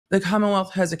The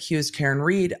Commonwealth has accused Karen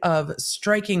Read of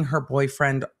striking her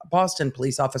boyfriend, Boston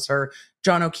police officer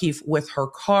John O'Keefe, with her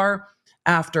car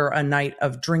after a night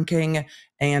of drinking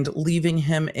and leaving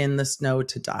him in the snow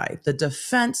to die. The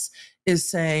defense is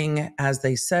saying, as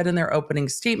they said in their opening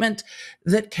statement,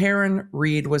 that Karen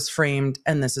Read was framed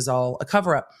and this is all a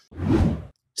cover-up.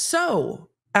 So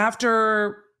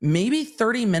after maybe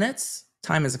 30 minutes,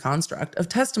 time is a construct, of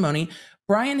testimony,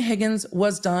 Brian Higgins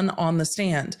was done on the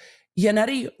stand.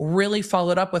 Yannetti really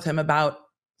followed up with him about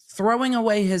throwing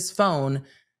away his phone,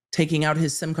 taking out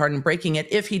his SIM card and breaking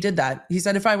it. If he did that, he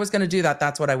said, if I was going to do that,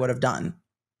 that's what I would have done.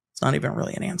 It's not even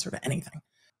really an answer to anything.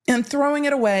 And throwing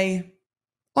it away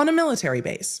on a military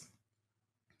base.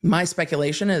 My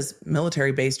speculation is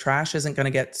military base trash isn't going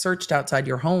to get searched outside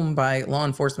your home by law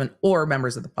enforcement or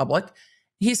members of the public.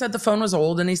 He said the phone was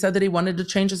old, and he said that he wanted to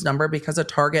change his number because a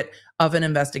target of an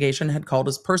investigation had called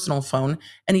his personal phone,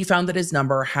 and he found that his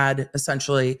number had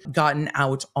essentially gotten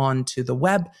out onto the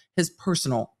web, his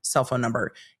personal cell phone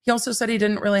number. He also said he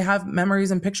didn't really have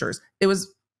memories and pictures. It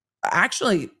was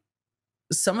actually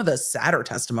some of the sadder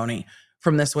testimony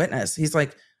from this witness. He's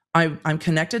like, I'm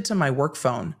connected to my work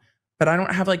phone, but I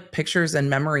don't have like pictures and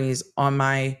memories on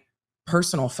my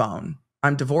personal phone.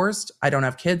 I'm divorced. I don't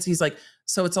have kids. He's like,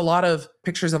 so it's a lot of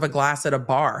pictures of a glass at a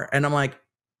bar. And I'm like,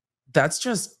 that's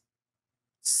just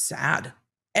sad.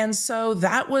 And so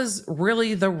that was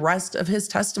really the rest of his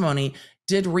testimony.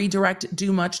 Did redirect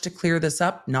do much to clear this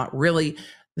up? Not really.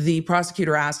 The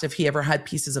prosecutor asked if he ever had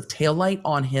pieces of taillight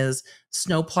on his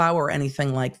snowplow or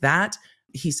anything like that.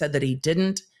 He said that he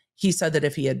didn't. He said that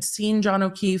if he had seen John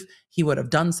O'Keefe, he would have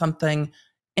done something.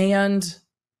 And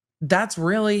that's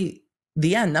really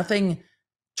the end. Nothing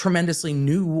tremendously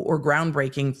new or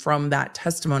groundbreaking from that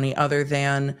testimony other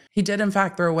than he did in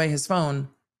fact throw away his phone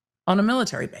on a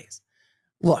military base.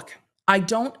 Look, I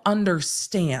don't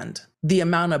understand the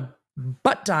amount of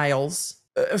butt dials,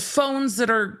 phones that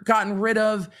are gotten rid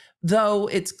of, though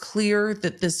it's clear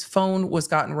that this phone was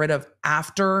gotten rid of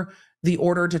after the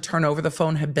order to turn over the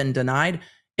phone had been denied.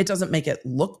 It doesn't make it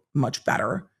look much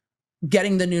better.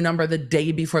 Getting the new number the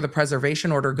day before the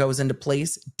preservation order goes into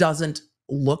place doesn't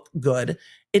look good.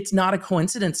 It's not a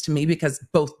coincidence to me because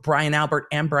both Brian Albert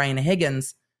and Brian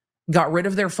Higgins got rid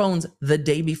of their phones the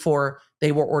day before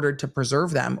they were ordered to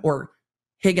preserve them, or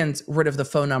Higgins rid of the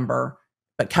phone number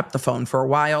but kept the phone for a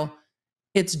while.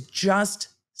 It's just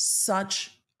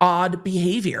such odd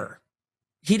behavior.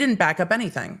 He didn't back up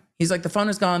anything. He's like, the phone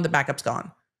is gone, the backup's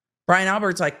gone. Brian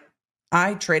Albert's like,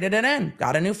 I traded it in,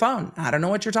 got a new phone. I don't know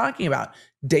what you're talking about.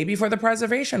 Day before the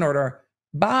preservation order,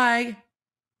 bye.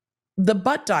 The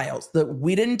butt dials,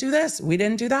 we didn't do this, we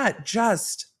didn't do that.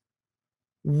 Just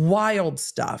wild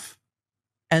stuff.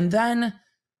 And then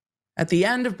at the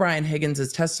end of Brian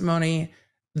Higgins' testimony,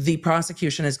 the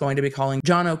prosecution is going to be calling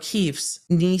John O'Keefe's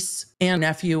niece and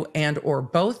nephew and or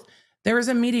both. There is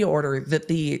a media order that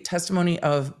the testimony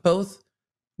of both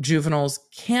juveniles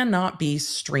cannot be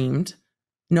streamed.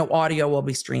 No audio will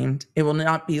be streamed. It will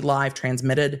not be live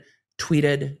transmitted,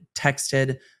 tweeted,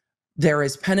 texted. There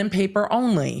is pen and paper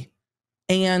only.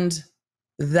 And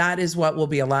that is what will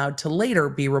be allowed to later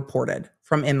be reported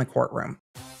from in the courtroom.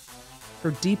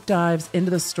 For deep dives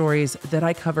into the stories that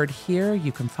I covered here,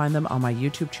 you can find them on my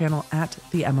YouTube channel at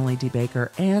The Emily D.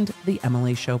 Baker and The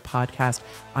Emily Show podcast.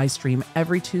 I stream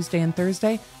every Tuesday and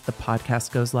Thursday. The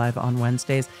podcast goes live on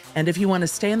Wednesdays. And if you want to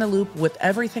stay in the loop with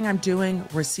everything I'm doing,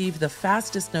 receive the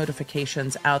fastest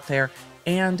notifications out there,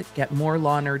 and get more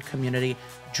Law Nerd community,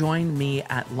 join me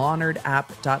at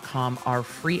lawnerdapp.com, our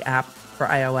free app for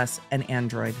iOS and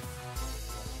Android.